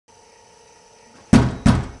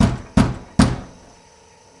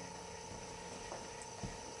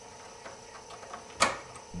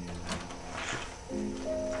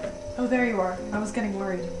there you are. I was getting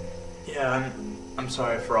worried. Yeah, I'm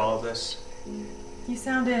sorry for all of this. You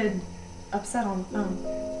sounded upset on the phone.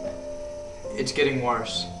 It's getting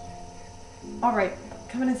worse. All right,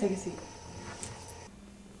 come in and take a seat.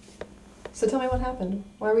 So tell me what happened.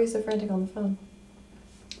 Why were you so frantic on the phone?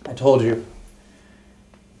 I told you.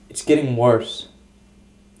 It's getting worse.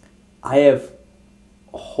 I have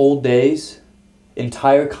whole days,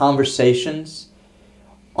 entire conversations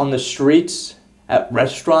on the streets, at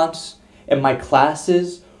restaurants, in my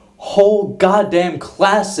classes, whole goddamn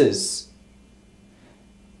classes.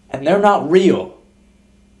 And they're not real.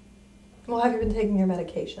 Well, have you been taking your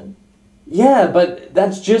medication? Yeah, but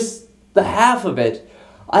that's just the half of it.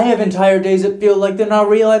 I have entire days that feel like they're not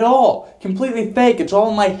real at all. Completely fake. It's all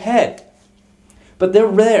in my head. But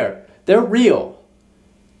they're there. They're real.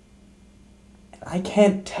 And I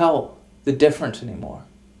can't tell the difference anymore.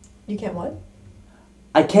 You can't what?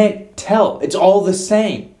 I can't tell. It's all the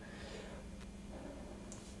same.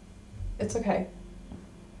 It's okay.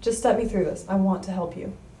 Just step me through this. I want to help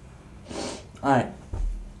you. Alright.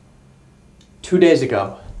 2 days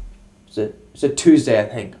ago. It was a Tuesday, I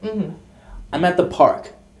think. Mm-hmm. I'm at the park.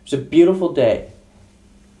 It was a beautiful day.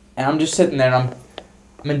 And I'm just sitting there and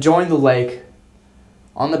I'm enjoying the lake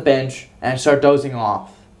on the bench and I start dozing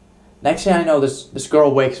off. Next thing I know, this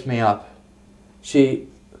girl wakes me up. She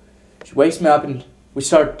wakes me up and we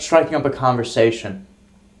start striking up a conversation.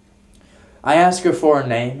 I ask her for her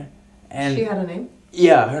name and she had a name?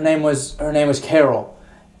 Yeah, her name was Carol.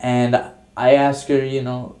 And I asked her,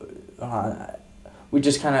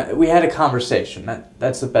 we had a conversation.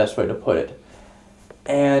 That's the best way to put it.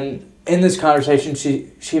 And in this conversation,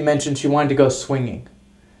 she mentioned she wanted to go swinging.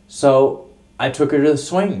 So I took her to the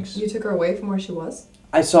swings. You took her away from where she was?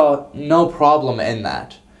 I saw no problem in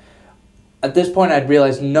that. At this point, I'd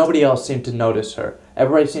realized nobody else seemed to notice her.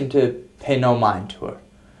 Everybody seemed to pay no mind to her.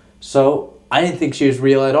 So I didn't think she was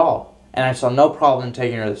real at all. And I saw no problem in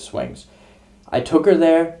taking her to the swings. I took her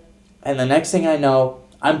there, and the next thing I know,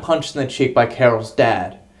 I'm punched in the cheek by Carol's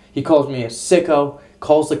dad. He calls me a sicko,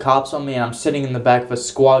 calls the cops on me, and I'm sitting in the back of a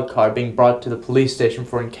squad car being brought to the police station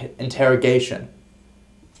for interrogation.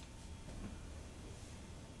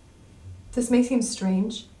 This may seem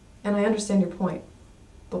strange, and I understand your point,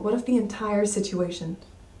 but what if the entire situation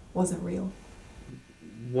wasn't real?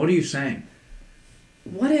 What are you saying?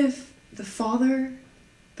 What if the father,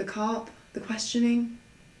 the cop, the questioning,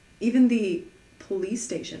 even the police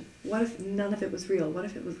station, what if none of it was real? What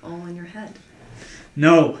if it was all in your head?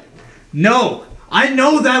 No! I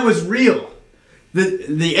know that was real!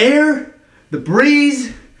 The air, the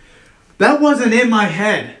breeze, that wasn't in my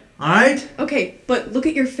head, alright? Okay, but look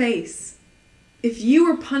at your face. If you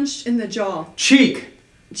were punched in the jaw... Cheek!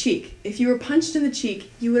 If you were punched in the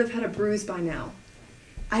cheek, you would have had a bruise by now.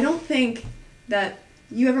 I don't think that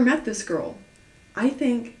you ever met this girl. I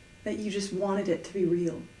think that you just wanted it to be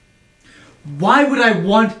real. Why would I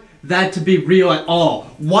want that to be real at all?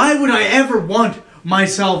 Why would I ever want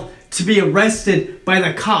myself to be arrested by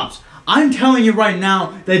the cops? I'm telling you right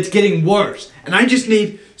now that it's getting worse. And I just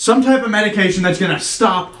need some type of medication that's going to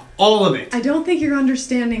stop all of it. I don't think you're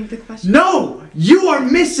understanding the question. No! You are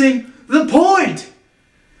missing the point!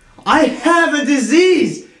 I have a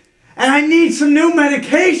disease! And I need some new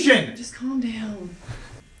medication! Just calm down.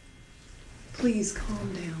 Please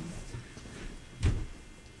calm down.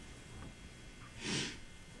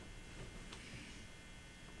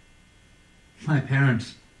 My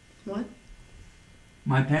parents. What?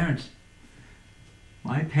 My parents.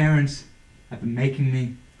 My parents have been making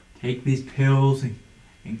me take these pills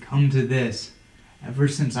and come to this ever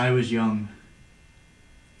since I was young.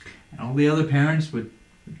 And all the other parents would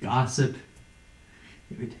gossip.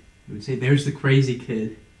 They would say, there's the crazy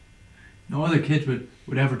kid. No other kids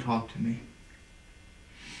would ever talk to me.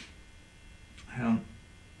 I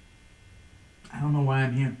don't know why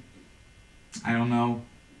I'm here. I don't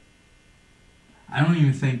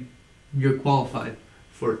even think you're qualified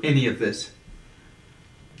for any of this.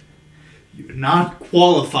 You're not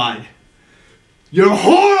qualified. You're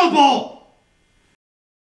horrible!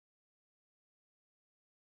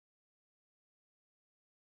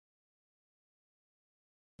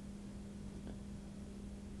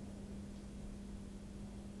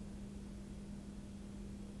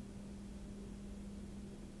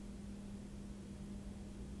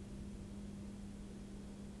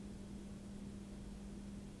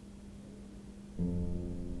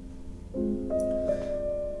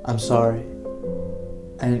 I'm sorry.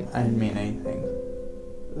 I didn't mean anything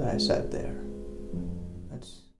that I said there.